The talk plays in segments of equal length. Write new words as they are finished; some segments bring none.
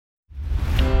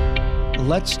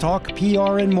Let's talk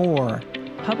PR and more.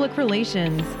 Public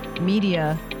relations,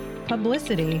 media,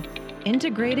 publicity,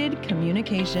 integrated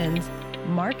communications,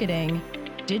 marketing,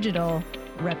 digital,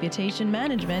 reputation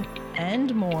management,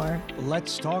 and more.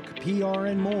 Let's talk PR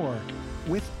and more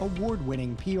with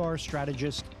award-winning PR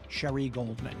strategist Sherry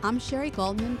Goldman. I'm Sherry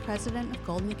Goldman, president of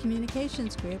Goldman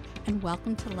Communications Group, and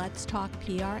welcome to Let's Talk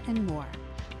PR and More.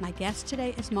 My guest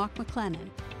today is Mark McClennan.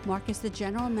 Mark is the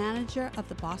general manager of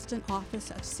the Boston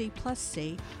office of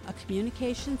C+C, a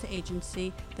communications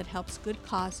agency that helps good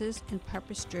causes and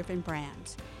purpose-driven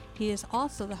brands. He is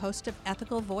also the host of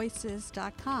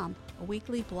EthicalVoices.com, a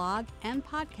weekly blog and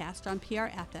podcast on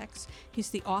PR ethics. He's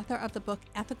the author of the book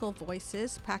Ethical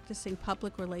Voices, Practicing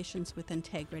Public Relations with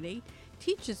Integrity,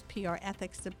 teaches PR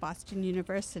ethics at Boston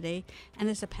University, and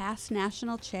is a past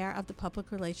national chair of the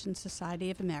Public Relations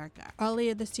Society of America.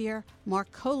 Earlier this year,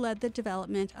 Mark co-led the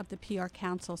development of the PR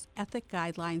Council's ethic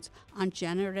guidelines on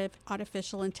generative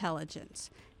artificial intelligence.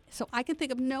 So I can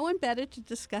think of no one better to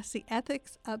discuss the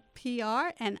ethics of PR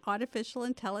and artificial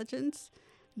intelligence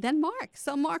than Mark.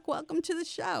 So Mark, welcome to the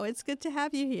show. It's good to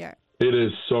have you here. It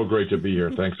is so great to be here.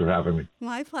 Thanks for having me.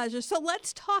 My pleasure. So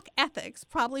let's talk ethics,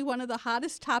 probably one of the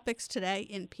hottest topics today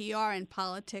in PR and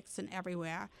politics and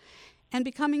everywhere, and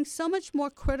becoming so much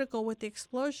more critical with the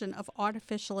explosion of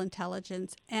artificial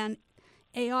intelligence and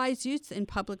AI's use in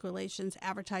public relations,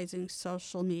 advertising,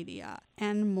 social media,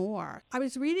 and more. I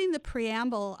was reading the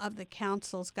preamble of the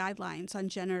Council's guidelines on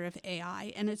generative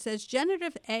AI, and it says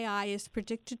generative AI is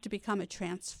predicted to become a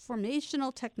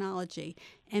transformational technology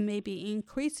and may be an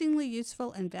increasingly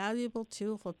useful and valuable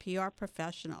tool for PR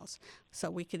professionals. So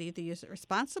we could either use it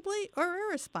responsibly or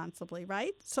irresponsibly,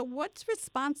 right? So what's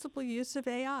responsible use of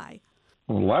AI?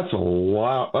 Well, that's a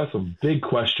lot. That's a big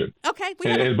question. Okay, we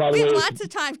have lots of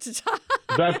time to talk.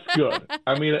 That's good.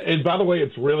 I mean, and by the way,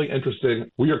 it's really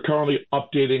interesting. We are currently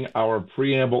updating our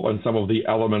preamble and some of the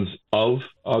elements of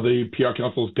the PR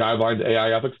Council's guideline to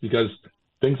AI ethics because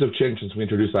things have changed since we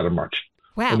introduced that in March.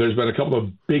 Wow. And there's been a couple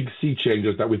of big sea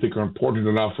changes that we think are important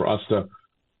enough for us to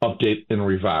update and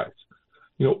revise.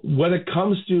 You know, when it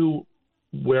comes to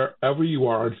wherever you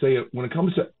are, I'd say when it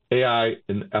comes to AI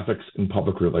and ethics in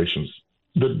public relations,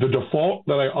 the default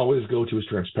that I always go to is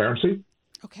transparency.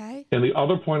 Okay. And the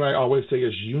other point I always say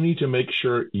is you need to make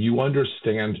sure you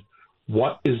understand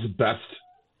what is best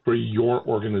for your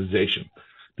organization,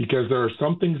 because there are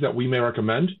some things that we may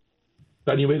recommend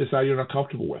that you may decide you're not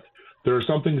comfortable with. There are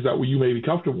some things that you may be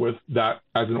comfortable with that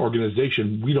as an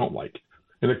organization we don't like.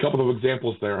 And a couple of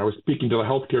examples there, I was speaking to the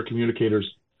healthcare communicators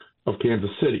of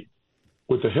Kansas City.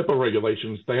 With the HIPAA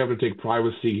regulations, they have to take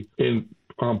privacy in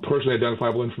personally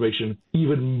identifiable information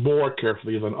even more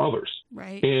carefully than others.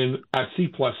 Right. And at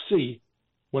C+C,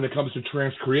 when it comes to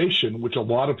transcreation, which a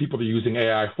lot of people are using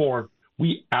AI for,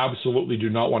 we absolutely do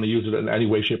not want to use it in any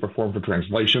way, shape, or form for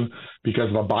translation because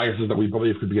of the biases that we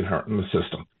believe could be inherent in the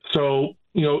system. So,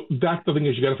 you know, that's the thing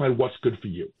is you got to find what's good for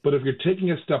you. But if you're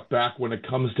taking a step back when it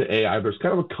comes to AI, there's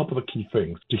kind of a couple of key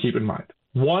things to keep in mind.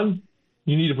 One,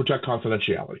 you need to protect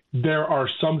confidentiality. There are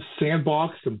some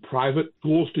sandbox and private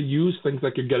tools to use, things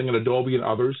like you're getting in Adobe and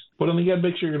others. But in the end,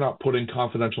 make sure you're not putting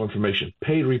confidential information,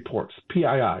 paid reports,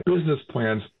 PII, business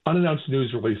plans, unannounced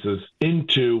news releases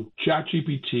into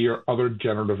ChatGPT or other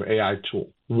generative AI tool.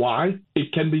 Why?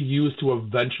 It can be used to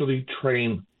eventually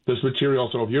train this material.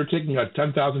 So if you're taking a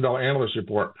 $10,000 analyst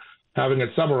report, having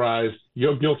it summarized,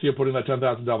 you're guilty of putting that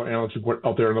 $10,000 analyst report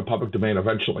out there in the public domain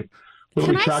eventually.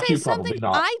 Can I say something?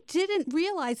 I didn't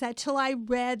realize that till I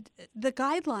read the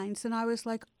guidelines, and I was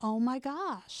like, oh my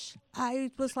gosh.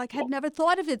 I was like, had never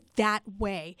thought of it that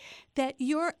way, that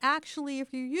you're actually, if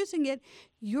you're using it,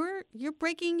 you're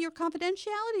breaking your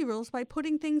confidentiality rules by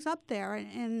putting things up there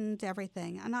and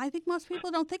everything. And I think most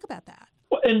people don't think about that.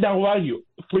 Well, and now, why you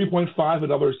 3.5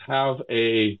 and others have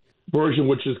a version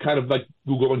which is kind of like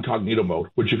Google Incognito mode,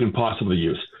 which you can possibly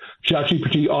use.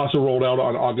 ChatGPT also rolled out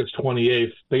on August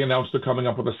 28th. They announced they're coming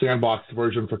up with a sandbox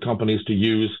version for companies to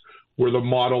use where the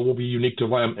model will be unique to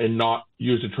them and not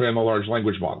used to train a large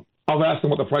language model. I've asked them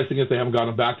what the pricing is. They haven't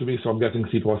gotten back to me, so I'm guessing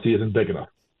C+C isn't big enough.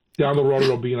 Down the road,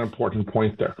 it'll be an important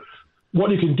point there. What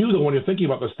you can do, though, when you're thinking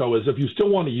about this, though, is if you still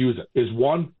want to use it, is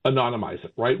one, anonymize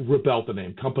it, right? Rip out the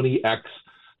name, company X,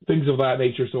 things of that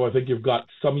nature. So I think you've got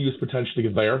some use potentially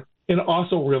there. And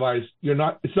also realize it's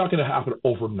not going to happen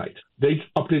overnight. They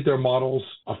update their models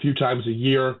a few times a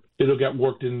year. It'll get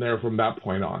worked in there from that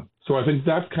point on. So I think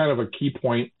that's kind of a key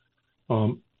point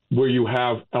where you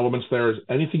have elements there is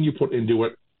anything you put into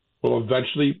it will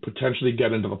eventually potentially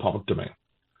get into the public domain.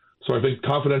 So I think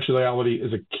confidentiality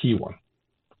is a key one.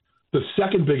 The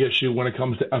second big issue when it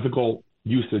comes to ethical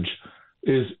usage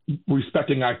is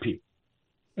respecting IP.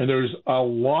 And there's a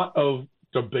lot of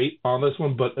debate on this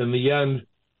one, but in the end,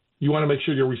 you want to make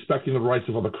sure you're respecting the rights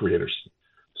of other creators.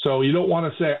 So you don't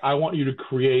want to say, I want you to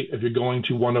create, if you're going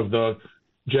to one of the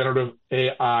generative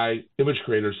AI image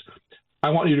creators, I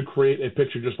want you to create a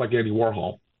picture just like Andy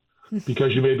Warhol,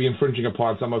 because you may be infringing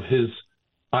upon some of his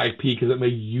IP because it may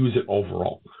use it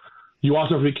overall. You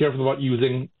also have to be careful about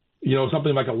using,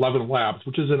 something like 11 Labs,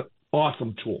 which is an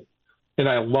awesome tool. And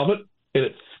I love it, and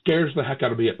it scares the heck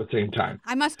out of me at the same time.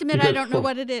 I must admit, I don't know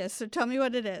what it is, so tell me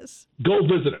what it is. Go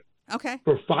visit it. Okay.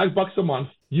 For $5 a month,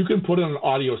 you can put in an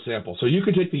audio sample. So you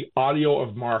can take the audio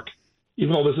of Mark,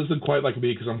 even though this isn't quite like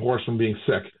me because I'm hoarse from being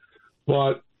sick,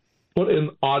 but put in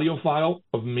an audio file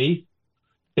of me,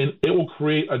 and it will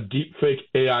create a deep fake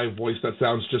AI voice that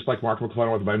sounds just like Mark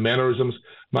McClennan with my mannerisms,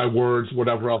 my words,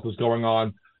 whatever else is going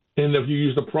on. And if you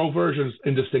use the pro version, it's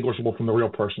indistinguishable from the real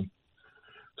person.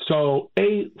 So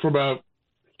from a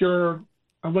pure,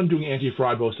 I've been doing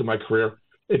anti-fraud most of my career.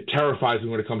 It terrifies me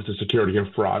when it comes to security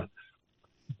and fraud.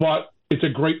 But it's a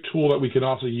great tool that we can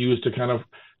also use to kind of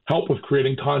help with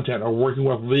creating content or working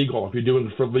with legal. If you're doing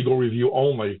it for legal review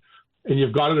only, and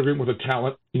you've got an agreement with a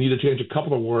talent, you need to change a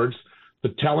couple of words. The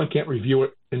talent can't review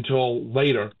it until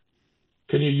later.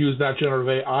 Can you use that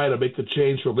generative AI to make the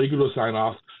change for legal to sign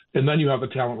off, and then you have the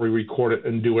talent re-record it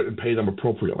and do it and pay them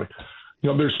appropriately?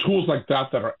 There's tools like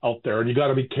that are out there, and you got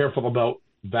to be careful about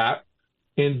that.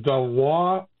 And the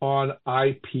law on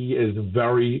IP is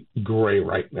very gray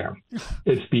right now.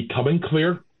 It's becoming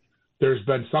clear. There's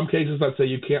been some cases that say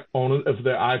you can't own it if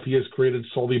the IP is created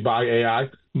solely by AI.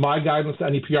 My guidance to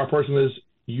any PR person is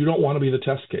you don't want to be the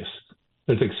test case.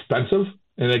 It's expensive,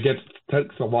 and it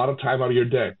takes a lot of time out of your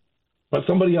day. Let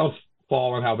somebody else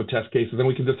fall on how the test case is, and then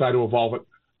we can decide to evolve it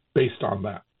based on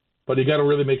that. But you got to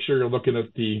really make sure you're looking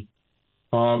at the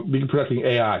protecting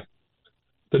AI.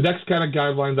 The next kind of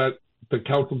guideline that the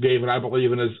council gave, and I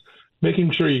believe in, is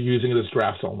making sure you're using it as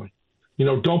drafts only.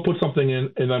 Don't put something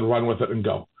in and then run with it and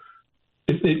go.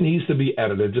 It needs to be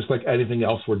edited, just like anything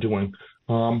else we're doing,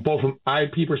 both from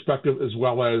IP perspective as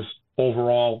well as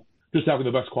overall just having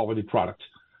the best quality product.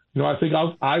 I think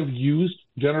I've used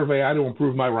generative AI to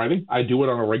improve my writing. I do it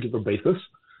on a regular basis,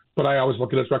 but I always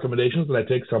look at its recommendations, and I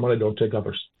take some and I don't take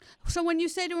others. So when you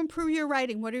say to improve your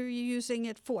writing, what are you using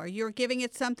it for? You're giving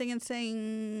it something and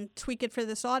saying, tweak it for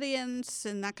this audience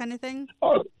and that kind of thing?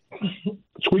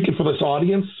 Tweak it for this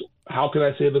audience. How can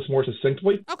I say this more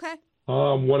succinctly? Okay.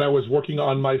 When I was working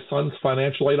on my son's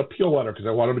financial aid appeal letter, because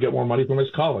I wanted to get more money from his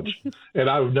college, and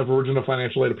I've never written a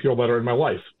financial aid appeal letter in my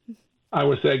life. I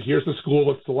was saying, here's the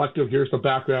school, it's selective, here's the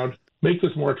background, make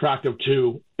this more attractive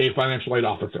to a financial aid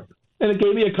officer. And it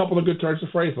gave me a couple of good turns of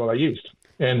phrase that I used,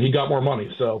 and he got more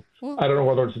money. So I don't know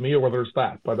whether it's me or whether it's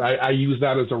that, but I use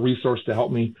that as a resource to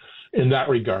help me in that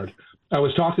regard. I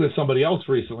was talking to somebody else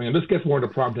recently, and this gets more into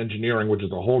prompt engineering, which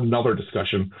is a whole nother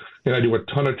discussion. And I do a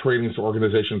ton of trainings for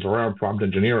organizations around prompt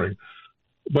engineering.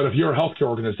 But if you're a healthcare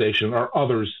organization or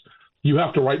others, you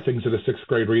have to write things at a sixth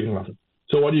grade reading level.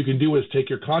 So what you can do is take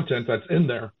your content that's in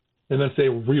there and then say,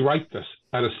 rewrite this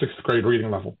at a sixth grade reading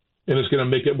level. And it's going to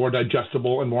make it more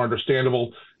digestible and more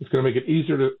understandable. It's going to make it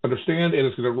easier to understand, and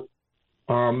it's going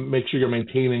to make sure you're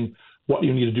maintaining what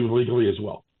you need to do legally as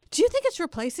well. Do you think it's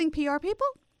replacing PR people?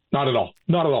 Not at all.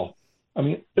 Not at all. I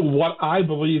mean, what I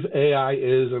believe AI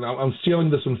is, and I'm stealing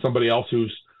this from somebody else who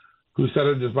said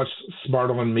it is much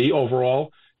smarter than me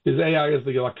overall, is AI is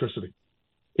the electricity.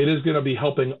 It is going to be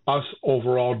helping us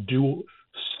overall do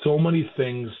so many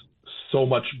things so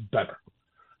much better.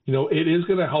 It is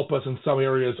going to help us in some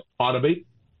areas automate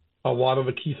a lot of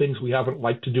the key things we haven't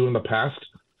liked to do in the past,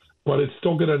 but it's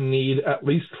still going to need, at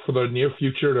least for the near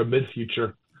future to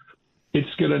mid-future,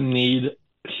 it's going to need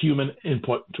human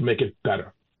input to make it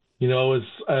better.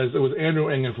 As it was Andrew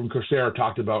Engen from Coursera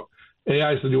talked about,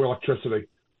 AI is the new electricity.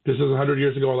 This is 100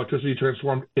 years ago, electricity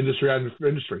transformed industry after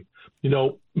industry.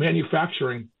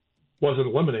 Manufacturing wasn't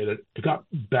eliminated, it got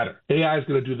better. AI is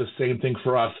going to do the same thing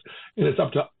for us, and it's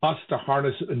up to us to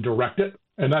harness it and direct it.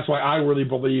 And that's why I really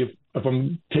believe, if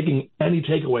I'm taking any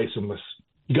takeaways from this,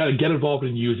 you got to get involved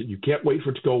and use it. You can't wait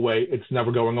for it to go away. It's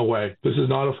never going away. This is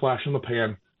not a flash in the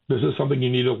pan. This is something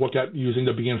you need to look at using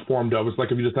to be informed of. It's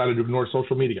like if you decided to ignore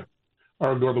social media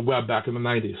or ignore the web back in the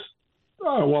 90s.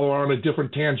 While we're on a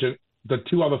different tangent, the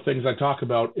two other things I talk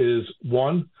about is,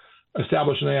 one,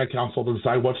 establish an AI council to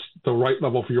decide what's the right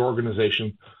level for your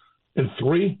organization. And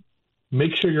three,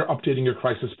 make sure you're updating your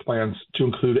crisis plans to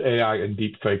include AI and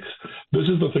deep fakes. This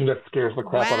is the thing that scares the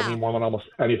crap out of me more than almost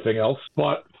anything else.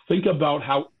 But think about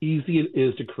how easy it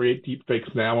is to create deep fakes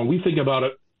now. And we think about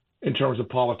it in terms of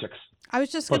politics. I was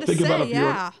just going to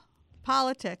say,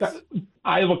 politics.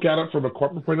 I look at it from a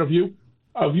corporate point of view.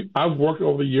 I've worked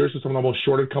over the years with some of the most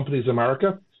shorted companies in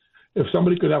America. If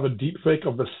somebody could have a deep fake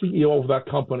of the CEO of that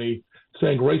company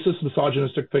saying racist,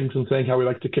 misogynistic things and saying how he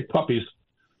likes to kick puppies,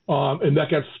 and that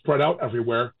gets spread out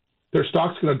everywhere, their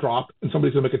stock's going to drop and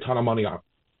somebody's going to make a ton of money on it.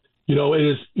 It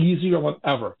is easier than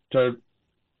ever to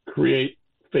create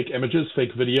fake images,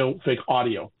 fake video, fake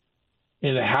audio.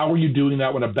 And how are you doing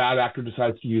that when a bad actor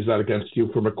decides to use that against you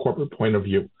from a corporate point of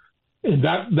view? And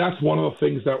that's one of the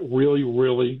things that really,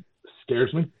 really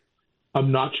scares me.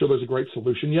 I'm not sure there's a great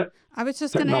solution yet. I was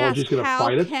just going to ask,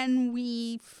 how can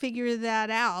we figure that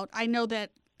out? I know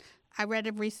that I read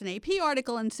a recent AP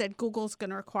article and said Google's going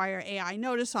to require AI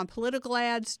notice on political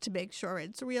ads to make sure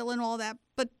it's real and all that.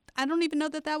 But I don't even know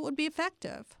that would be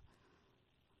effective.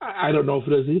 I don't know if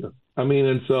it is either.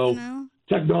 And so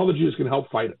technology is going to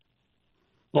help fight it.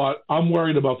 But I'm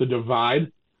worried about the divide,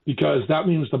 because that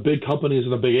means the big companies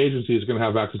and the big agencies are going to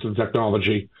have access to the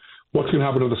technology. What's going to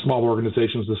happen to the small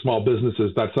organizations, the small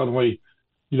businesses that suddenly,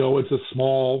 it's a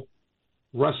small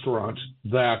restaurant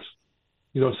that,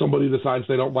 somebody decides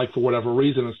they don't like for whatever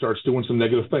reason and starts doing some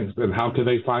negative things. Then how can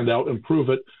they find out and prove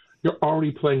it? You're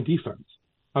already playing defense.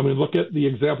 Look at the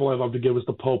example I love to give is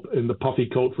the Pope in the puffy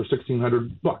coat for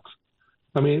 $1,600.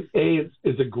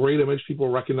 It's a great image. People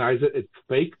recognize it. It's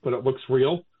fake, but it looks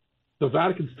real. The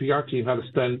Vatican's PR team had to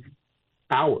spend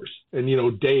hours and,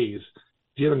 days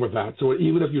dealing with that. So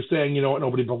even if you're saying,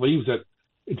 nobody believes it,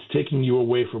 it's taking you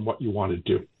away from what you want to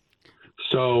do.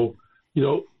 So,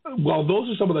 while those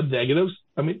are some of the negatives,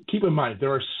 keep in mind,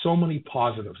 there are so many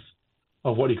positives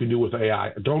of what you can do with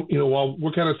AI. While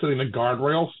we're kind of setting the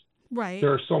guardrails, right,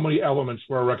 there are so many elements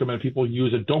where I recommend people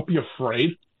use it. Don't be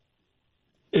afraid.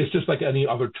 It's just like any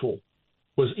other tool.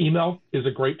 Email is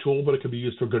a great tool, but it can be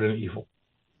used for good and evil.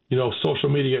 Social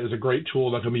media is a great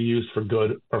tool that can be used for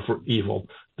good or for evil.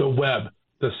 The web,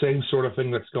 the same sort of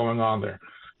thing that's going on there.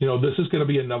 This is going to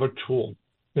be another tool,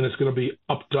 and it's going to be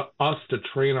up to us to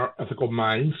train our ethical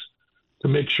minds to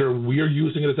make sure we are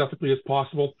using it as ethically as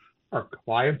possible, our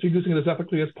clients are using it as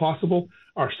ethically as possible,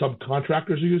 our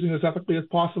subcontractors are using it as ethically as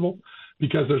possible,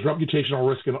 because there's reputational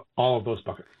risk in all of those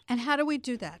buckets. And how do we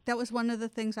do that? That was one of the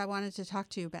things I wanted to talk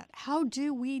to you about. How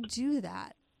do we do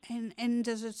that? And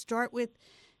does it start with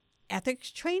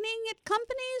ethics training at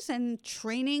companies and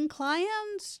training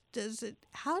clients?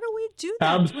 How do we do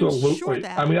that? Absolutely. To ensure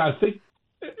that? I think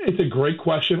it's a great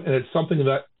question, and it's something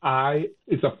that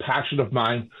it's a passion of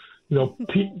mine.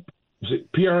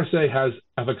 PRSA has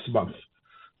Ethics Month.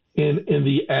 In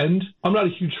the end, I'm not a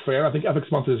huge fan. I think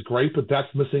Ethics Month is great, but that's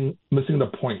missing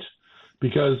the point.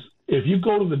 Because if you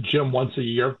go to the gym once a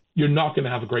year, you're not going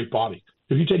to have a great body.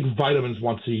 If you take vitamins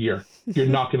once a year, you're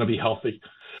not going to be healthy.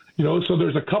 So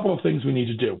there's a couple of things we need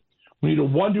to do. We need to,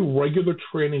 one, do regular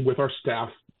training with our staff.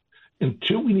 And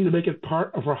two, we need to make it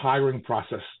part of our hiring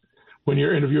process. When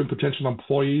you're interviewing potential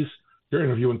employees, you're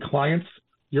interviewing clients,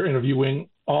 you're interviewing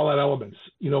all that elements.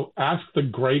 Ask the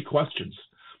great questions.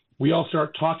 We all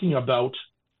start talking about,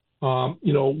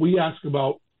 we ask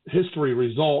about history,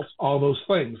 results, all those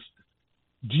things.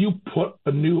 Do you put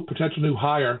a potential new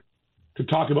hire to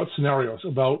talk about scenarios,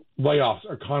 about layoffs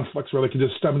or conflicts where they can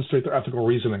just demonstrate their ethical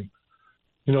reasoning?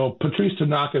 Patrice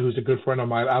Tanaka, who's a good friend of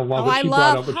mine, I love it. I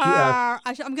love her.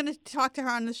 I'm going to talk to her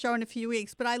on the show in a few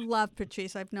weeks, but I love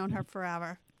Patrice. I've known her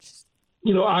forever.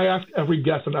 I ask every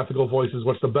guest on Ethical Voices,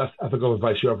 what's the best ethical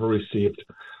advice you ever received?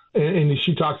 And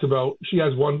she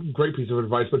has one great piece of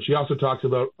advice, but she also talks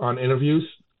about on interviews,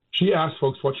 she asks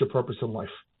folks, what's your purpose in life?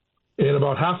 And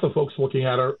about half the folks looking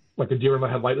at her like a deer in the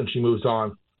headlight, and she moves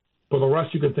on. For the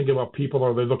rest, you can think about people,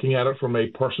 are they looking at it from a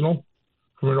personal,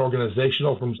 from an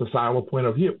organizational, from a societal point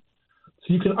of view?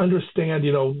 So you can understand,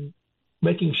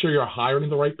 making sure you're hiring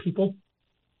the right people,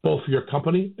 both for your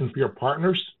company and for your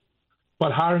partners.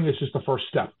 But hiring is just the first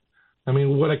step.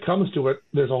 When it comes to it,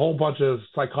 there's a whole bunch of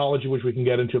psychology, which we can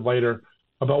get into later,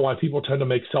 about why people tend to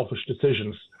make selfish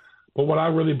decisions. But what I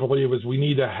really believe is we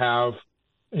need to have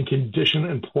and condition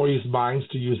employees' minds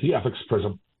to use the ethics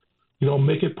prism.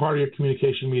 Make it part of your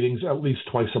communication meetings at least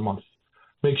twice a month.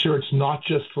 Make sure it's not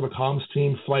just for the comms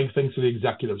team, flag things to the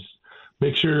executives.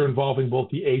 Make sure you're involving both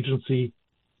the agency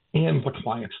and the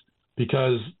client,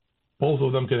 because both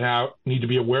of them need to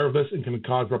be aware of this and can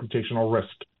cause reputational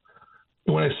risk.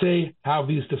 And when I say have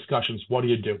these discussions, what do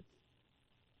you do?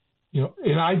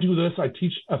 And I do this. I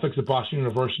teach ethics at Boston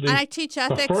University. And I teach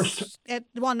ethics.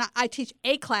 I teach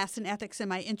a class in ethics in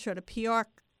my intro to PR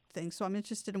thing. So I'm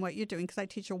interested in what you're doing, because I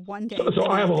teach a one-day. So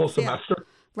I have a whole semester.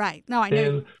 Right. No, I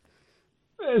know.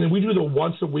 And we do the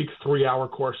once a week 3-hour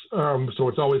course. So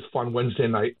it's always fun Wednesday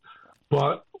night.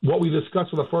 But what we discuss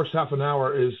for the first half an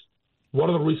hour is what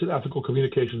are the recent ethical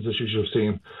communications issues you've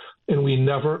seen? And we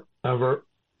never, ever,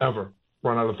 ever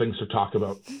run out of things to talk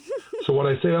about. So what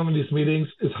I say on these meetings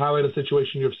is highlight a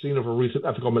situation you've seen of a recent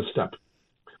ethical misstep.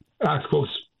 Ask folks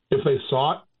if they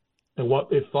saw it and what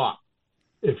they thought.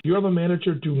 If you're the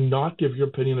manager, do not give your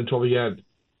opinion until the end.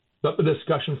 Let the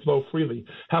discussion flow freely.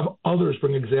 Have others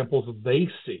bring examples that they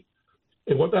see.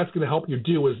 And what that's going to help you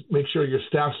do is make sure your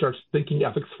staff starts thinking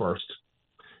ethics first.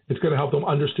 It's going to help them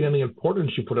understand the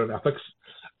importance you put in ethics.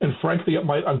 And frankly, it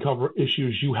might uncover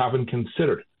issues you haven't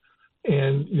considered.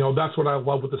 And, that's what I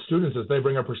love with the students is they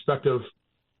bring a perspective.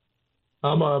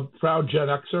 I'm a proud Gen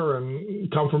Xer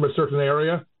and come from a certain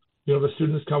area. The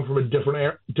students come from a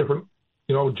different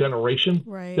generation,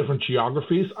 right, different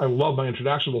geographies. I love my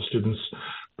international students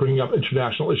bringing up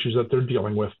international issues that they're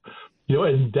dealing with.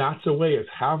 And that's a way is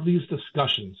have these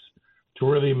discussions to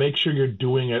really make sure you're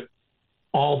doing it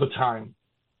all the time.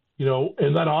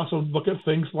 And then also look at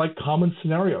things like common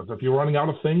scenarios. If you're running out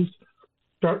of things,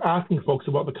 start asking folks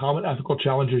about the common ethical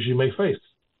challenges you may face.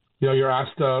 You're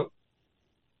asked to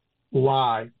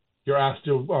lie. You're asked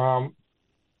to,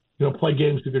 play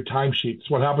games with your timesheets.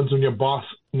 What happens when your boss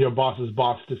and your boss's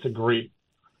boss disagree?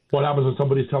 What happens when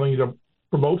somebody's telling you to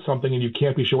promote something and you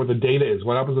can't be sure what the data is?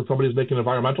 What happens if somebody's making an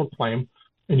environmental claim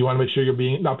and you want to make sure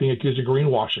you're not being accused of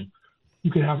greenwashing?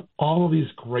 You can have all of these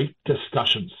great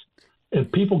discussions. And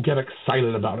people get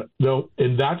excited about it,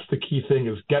 and that's the key thing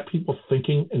is get people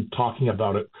thinking and talking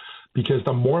about it, because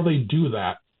the more they do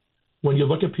that, when you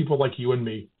look at people like you and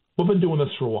me, we've been doing this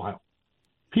for a while.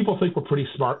 People think we're pretty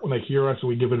smart when they hear us and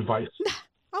we give advice.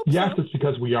 Yes, it's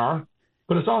because we are,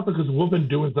 but it's also because I've been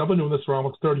doing this for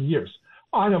almost 30 years.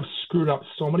 I have screwed up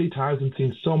so many times and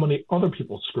seen so many other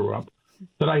people screw up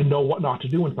that I know what not to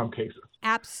do in some cases.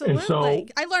 Absolutely. So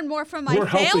I learn more from my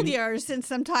failures and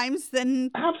sometimes than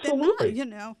absolutely.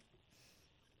 Than not,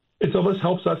 And so this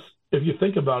helps us, if you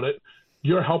think about it,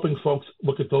 you're helping folks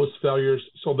look at those failures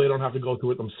so they don't have to go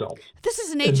through it themselves. This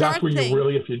is an HR and that's where thing. You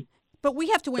really, but we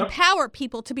have to empower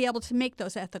people to be able to make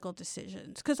those ethical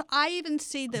decisions. Because I even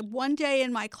see that one day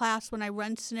in my class when I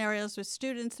run scenarios with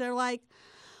students, they're like,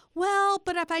 well,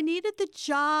 but if I needed the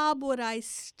job, would I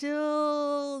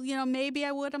still, maybe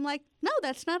I would. I'm like, no,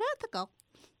 that's not ethical.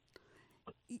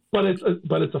 But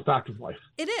it's a fact of life.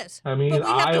 It is. I mean, but we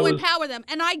have to empower them.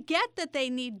 And I get that they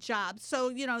need jobs.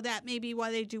 So, that may be why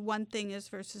they do one thing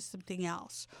versus something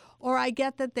else. Or I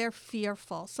get that they're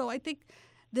fearful. So I think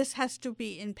this has to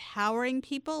be empowering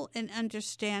people and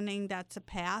understanding that's a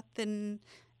path. And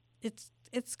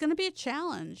it's going to be a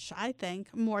challenge, I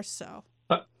think, more so.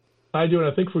 I do,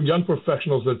 and I think for young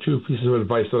professionals, there are two pieces of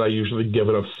advice that I usually give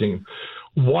and I've seen.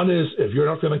 One is, if you're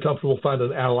not feeling comfortable, find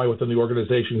an ally within the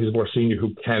organization who's more senior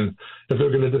who can. If they're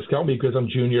going to discount me because I'm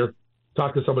junior,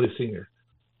 talk to somebody senior.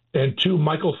 And two,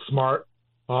 Michael Smart,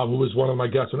 who was one of my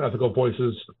guests on Ethical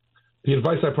Voices, the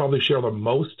advice I probably share the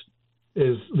most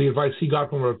is the advice he got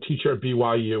from a teacher at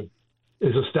BYU,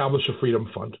 is establish a freedom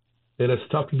fund. And it's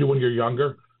tough to do when you're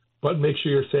younger, but make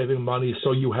sure you're saving money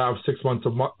so you have 6 months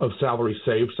of salary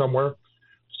saved somewhere.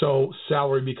 So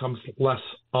salary becomes less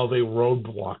of a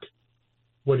roadblock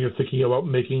when you're thinking about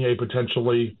making a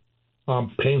potentially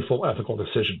painful ethical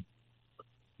decision.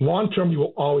 Long term, you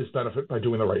will always benefit by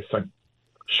doing the right thing.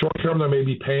 Short term, there may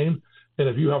be pain, and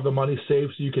if you have the money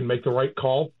saved so you can make the right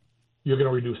call, you're going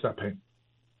to reduce that pain.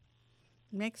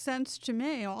 Makes sense to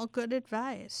me. All good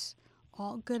advice.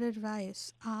 All good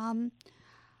advice.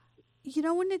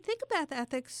 When you think about the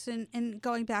ethics and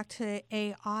going back to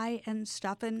AI and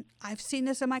stuff, and I've seen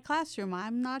this in my classroom,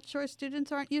 I'm not sure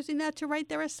students aren't using that to write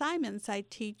their assignments. I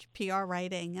teach PR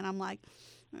writing, and I'm like,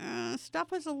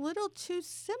 stuff is a little too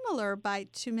similar by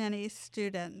too many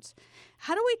students.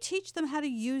 How do we teach them how to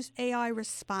use AI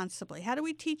responsibly? How do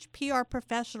we teach PR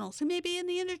professionals who may be in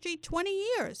the industry 20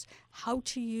 years how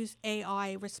to use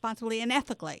AI responsibly and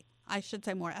ethically? I should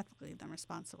say more ethically than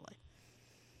responsibly.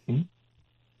 Mm-hmm.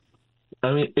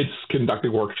 I mean, it's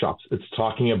conducting workshops. It's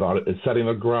talking about it. It's setting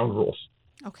the ground rules.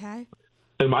 Okay.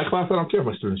 In my class, I don't care if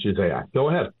my students use AI. Go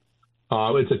ahead.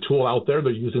 It's a tool out there.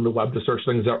 They're using the web to search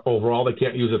things out overall. They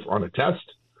can't use it on a test.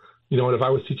 And if I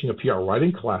was teaching a PR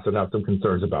writing class, I'd have some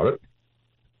concerns about it.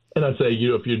 And I'd say,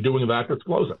 if you're doing that,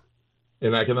 disclose it.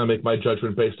 And I can then make my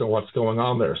judgment based on what's going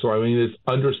on there. So, it's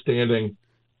understanding,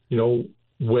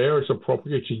 where it's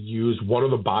appropriate to use, what are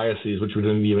the biases, which we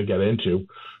didn't even get into,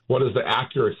 what is the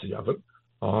accuracy of it.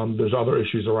 There's other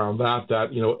issues around that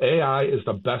AI is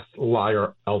the best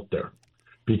liar out there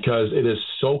because it is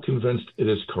so convinced it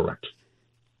is correct.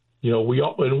 We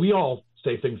all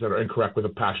say things that are incorrect with a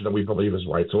passion that we believe is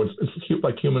right. So it's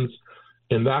like humans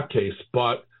in that case,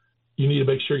 but you need to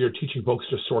make sure you're teaching folks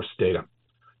to source data.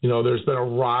 There's been a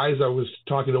rise. I was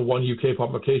talking to one UK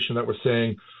publication that was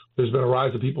saying There's been a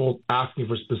rise of people asking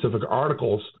for specific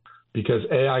articles because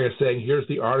AI is saying, here's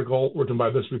the article written by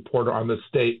this reporter on this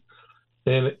state.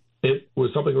 And it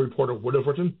was something a reporter would have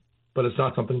written, but it's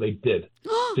not something they did.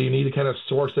 So you need to kind of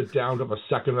source it down to the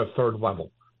second or third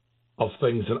level of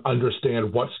things and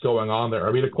understand what's going on there.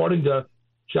 I mean, according to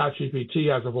ChatGPT,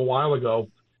 as of a while ago,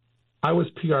 I was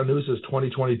PR News'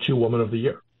 2022 Woman of the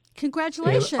Year.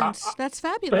 Congratulations. That's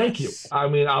fabulous. Thank you. I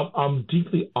mean, I'm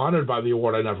deeply honored by the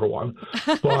award I never won.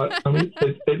 But, I mean,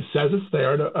 it says it's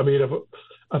there. I mean,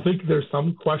 I think there's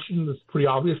some question that's pretty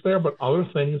obvious there, but other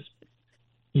things,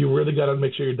 you really got to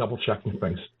make sure you're double-checking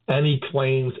things. Any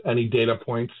claims, any data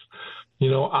points.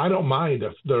 I don't mind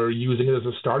if they're using it as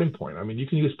a starting point. I mean, you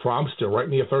can use prompts to write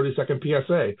me a 30-second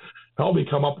PSA. Help me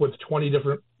come up with 20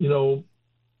 different,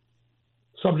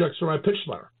 subjects for my pitch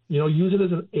letter. Use it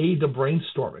as an aid to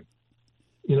brainstorming.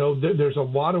 There's a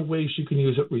lot of ways you can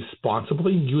use it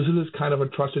responsibly. Use it as kind of a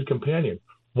trusted companion.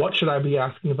 What should I be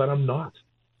asking that I'm not?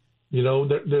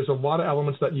 There's a lot of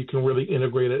elements that you can really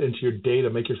integrate it into your day to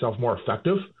make yourself more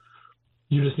effective.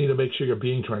 You just need to make sure you're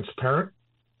being transparent,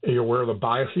 and you're aware of the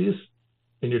biases,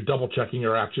 and you're double checking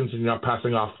your actions, and you're not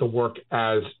passing off the work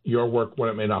as your work when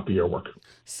it may not be your work.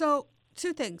 So,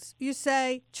 two things. You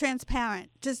say transparent.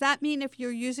 Does that mean if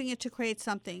you're using it to create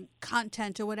something,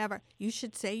 content or whatever, you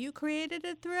should say you created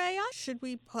it through AI? Should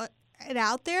we put it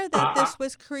out there that this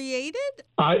was created?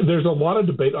 There's a lot of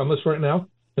debate on this right now,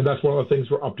 and that's one of the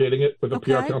things we're updating it with the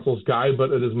PR Council's guide,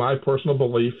 but it is my personal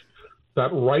belief that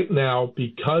right now,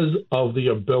 because of the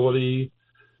ability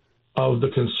of the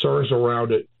concerns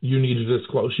around it, you need to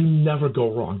disclose. You never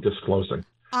go wrong disclosing.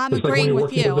 I'm it's agreeing like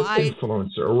with you. With an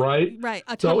influencer, right? Right.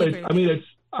 I totally agree with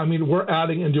you. We're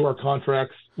adding into our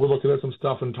contracts. We're looking at some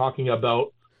stuff and talking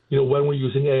about, when we're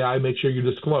using AI, make sure you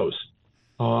disclose.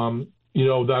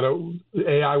 That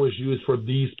AI was used for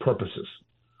these purposes,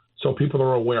 so people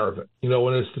are aware of it.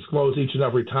 When it's disclosed each and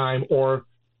every time, or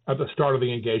at the start of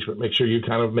the engagement, make sure you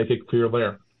kind of make it clear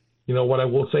there. What I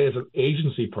will say as an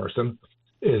agency person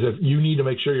is if you need to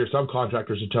make sure your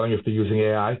subcontractors are telling you if they're using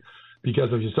AI, because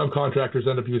if your subcontractors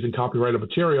end up using copyrighted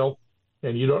material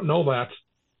and you don't know that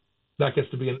gets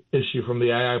to be an issue from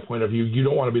the AI point of view. You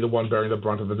don't want to be the one bearing the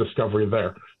brunt of the discovery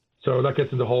there. So that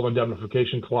gets into whole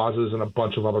indemnification clauses and a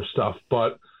bunch of other stuff.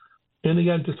 But in the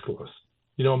end, disclose.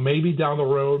 Maybe down the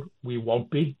road we won't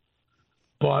be,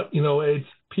 but it's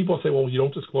people say, well, you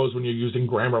don't disclose when you're using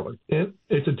Grammarly.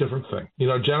 It's a different thing.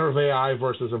 Generative AI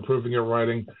versus improving your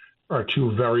writing are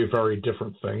two very, very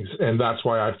different things. And that's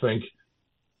why I think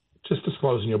just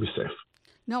disclose and you'll be safe.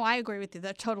 No, I agree with you.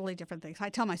 They're totally different things. I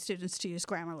tell my students to use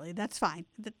Grammarly. That's fine.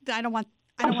 I don't want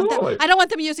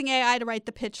them using AI to write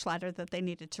the pitch letter that they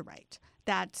needed to write.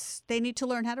 They need to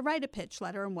learn how to write a pitch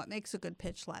letter and what makes a good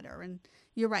pitch letter. And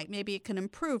you're right, maybe it can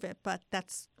improve it, but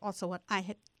that's also what I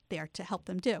had there to help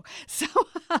them do. So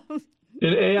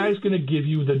and AI is going to give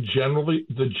you the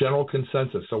general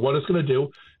consensus. So what it's going to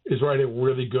do is write a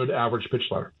really good average pitch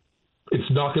letter. It's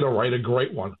not going to write a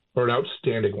great one or an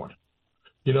outstanding one.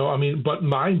 But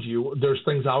mind you, there's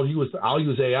things I'll use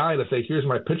AI to say, here's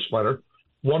my pitch letter.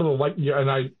 What are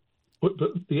and I put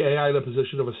the AI in a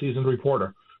position of a seasoned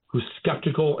reporter who's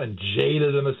skeptical and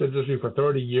jaded in this industry for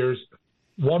 30 years.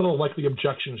 What are the likely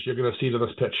objections you're going to see to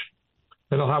this pitch?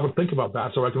 And I'll have them think about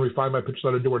that so I can refine my pitch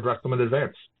letter to address them in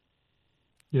advance.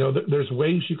 There's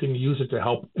ways you can use it to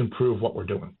help improve what we're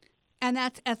doing. And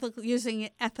that's using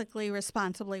it ethically,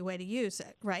 responsibly way to use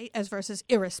it, right? As versus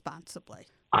irresponsibly.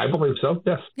 I believe so,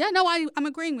 yes. Yeah, no, I'm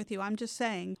agreeing with you. I'm just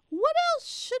saying, what else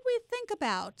should we think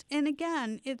about? And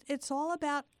again, it's all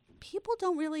about people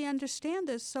don't really understand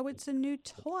this, so it's a new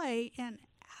toy. And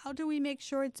how do we make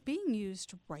sure it's being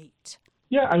used right?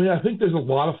 Yeah, I think there's a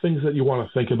lot of things that you want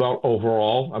to think about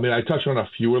overall. I touched on a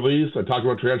few of these. I talked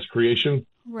about transcreation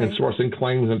and sourcing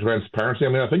claims and transparency.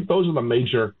 I think those are the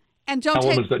major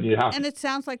elements that you have. And it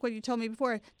sounds like what you told me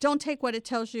before. Don't take what it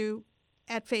tells you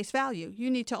at face value. You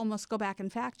need to almost go back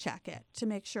and fact check it to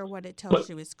make sure what it tells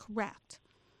you is correct.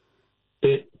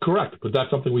 Correct, but that's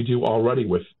something we do already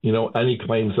with, any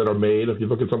claims that are made. If you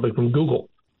look at something from Google,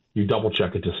 you double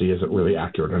check it to see is it really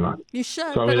accurate or not. You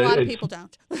should, but a lot of people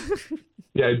don't.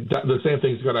 Yeah, the same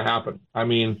thing's going to happen.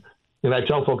 And I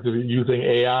tell folks, if you're using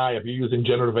AI, if you're using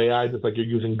generative AI, just like you're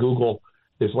using Google,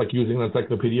 it's like using an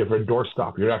encyclopedia for a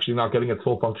doorstop. You're actually not getting its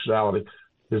full functionality.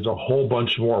 There's a whole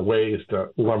bunch more ways to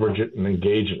leverage it and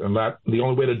engage it. And the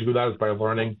only way to do that is by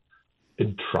learning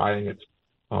and trying it.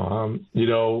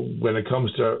 When it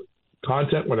comes to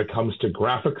content, when it comes to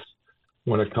graphics,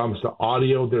 When it comes to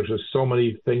audio, there's just so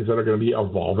many things that are going to be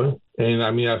evolving. And I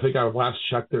mean, I think I've last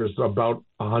checked, there's about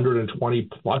 120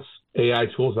 plus AI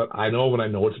tools that I know, and I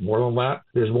know it's more than that.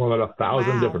 There's more than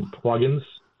 1,000 different plugins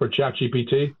for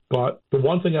ChatGPT. But the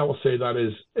one thing I will say that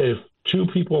is, if two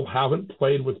people haven't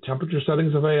played with temperature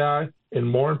settings of AI, and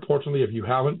more importantly, if you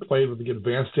haven't played with the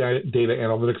advanced data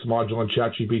analytics module in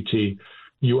ChatGPT,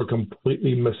 you are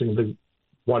completely missing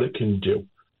what it can do.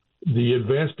 The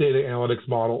advanced data analytics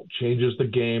model changes the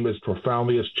game as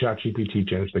profoundly as ChatGPT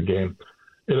changed the game.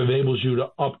 It enables you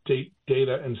to update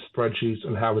data and spreadsheets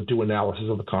and have it do analysis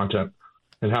of the content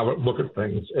and have it look at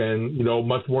things, and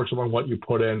much more so on what you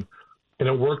put in. And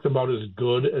it worked about as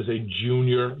good as a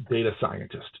junior data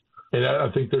scientist. And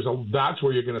I think that's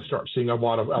where you're going to start seeing a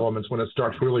lot of elements when it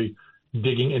starts really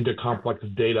digging into complex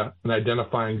data and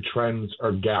identifying trends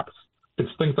or gaps. It's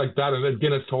things like that. And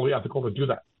again, it's totally ethical to do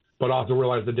that, but also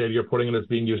realize the data you're putting in is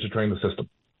being used to train the system.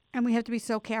 And we have to be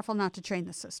so careful not to train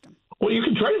the system. Well, you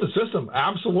can train the system.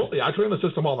 Absolutely. I train the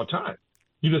system all the time.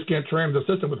 You just can't train the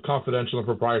system with confidential and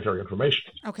proprietary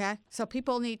information. Okay. So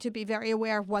people need to be very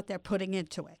aware of what they're putting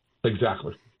into it.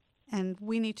 Exactly. And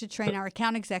we need to train our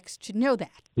account execs to know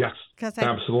that. Yes,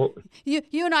 absolutely.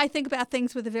 You and I think about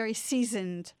things with a very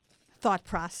seasoned thought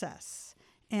process.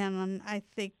 And I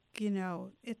think,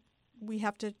 we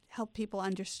have to help people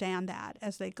understand that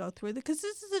as they go through it. Because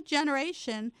this is a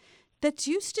generation that's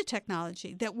used to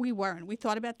technology that we weren't. We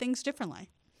thought about things differently.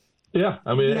 Yeah,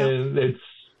 I mean, and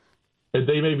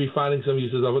they may be finding some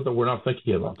uses of it that we're not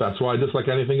thinking about. That's why, just like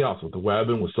anything else with the web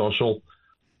and with social,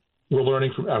 we're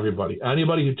learning from everybody.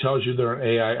 Anybody who tells you they're an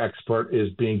AI expert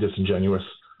is being disingenuous.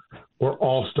 We're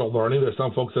all still learning. There's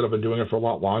some folks that have been doing it for a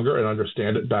lot longer and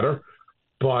understand it better.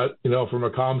 But, from a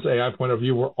comms AI point of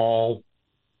view, we're all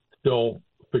still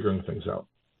figuring things out.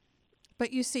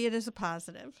 But you see it as a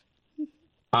positive.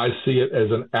 I see it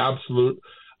as an absolute,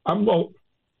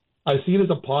 I see it as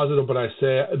a positive, but I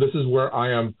say this is where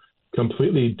I am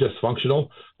completely dysfunctional,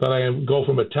 that I go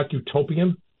from a tech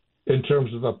utopian in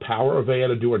terms of the power of AI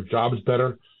to do our jobs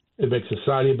better, it makes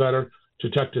society better, to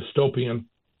tech dystopian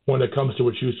when it comes to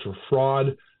its use for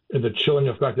fraud and the chilling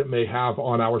effect it may have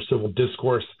on our civil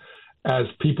discourse, as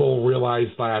people realize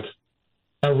that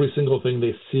every single thing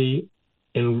they see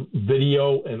in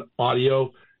video and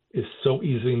audio is so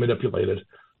easily manipulated.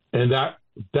 And that's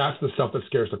the stuff that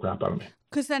scares the crap out of me.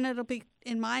 Because then it'll be,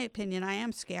 in my opinion, I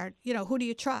am scared. Who do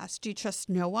you trust? Do you trust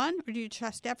no one, or do you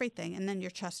trust everything? And then you're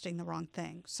trusting the wrong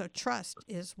thing. So trust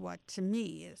is what, to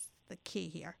me, is the key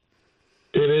here.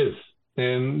 It is.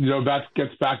 And, that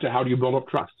gets back to how do you build up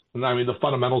trust? And I mean, the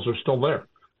fundamentals are still there.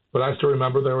 But I still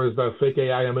remember there was the fake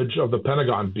AI image of the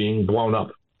Pentagon being blown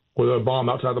up with a bomb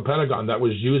outside the Pentagon that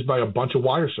was used by a bunch of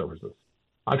wire services.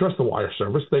 I trust the wire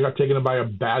service. They got taken in by a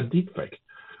bad deepfake.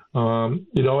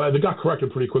 They got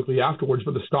corrected pretty quickly afterwards,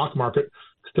 but the stock market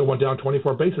still went down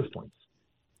 24 basis points.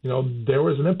 There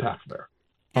was an impact there.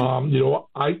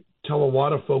 I tell a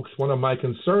lot of folks, one of my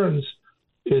concerns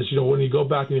is, when you go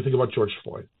back and you think about George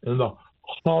Floyd and the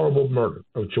horrible murder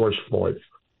of George Floyd,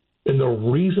 and the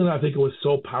reason I think it was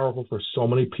so powerful for so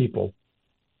many people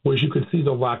was you could see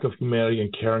the lack of humanity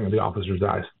and caring in the officers'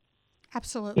 eyes.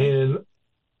 Absolutely. And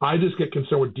I just get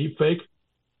concerned with deepfake.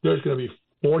 There's going to be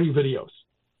 40 videos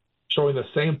showing the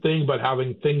same thing, but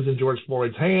having things in George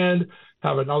Floyd's hand,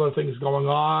 having other things going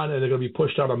on, and they're going to be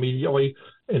pushed out immediately,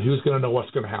 and who's going to know what's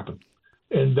going to happen?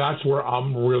 And that's where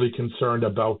I'm really concerned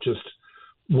about, just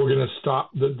we're going to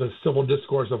stop the civil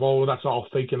discourse of, that's all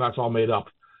fake and that's all made up.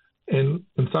 And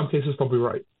in some cases, they'll be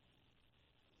right.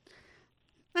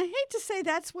 I hate to say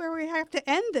that's where we have to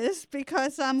end this,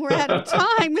 because we're out of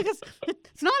time, because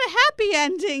it's not a happy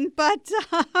ending, but...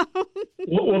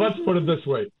 Well, let's put it this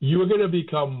way. You are going to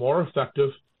become more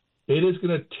effective. It is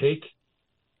going to take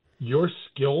your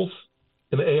skills,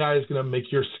 and the AI is going to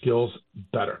make your skills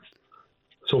better.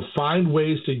 So find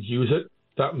ways to use it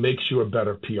that makes you a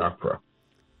better PR pro.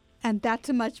 And that's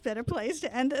a much better place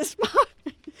to end this, Mark.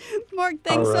 Mark,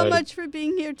 thanks so much for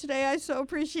being here today. I so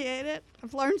appreciate it.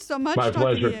 I've learned so much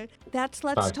talking to you. That's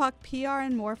Let's Talk PR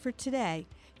and more for today.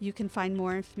 You can find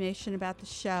more information about the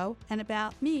show and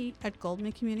about me at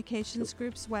Goldman Communications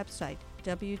Group's website,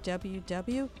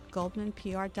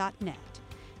 www.goldmanpr.net.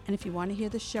 And if you want to hear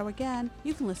the show again,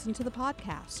 you can listen to the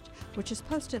podcast, which is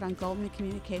posted on Goldman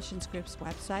Communications Group's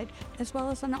website, as well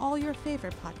as on all your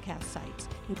favorite podcast sites,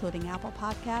 including Apple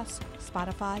Podcasts,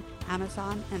 Spotify,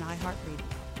 Amazon, and iHeartRadio.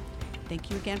 Thank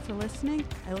you again for listening.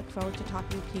 I look forward to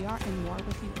talking PR and more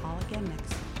with you all again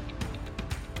next time.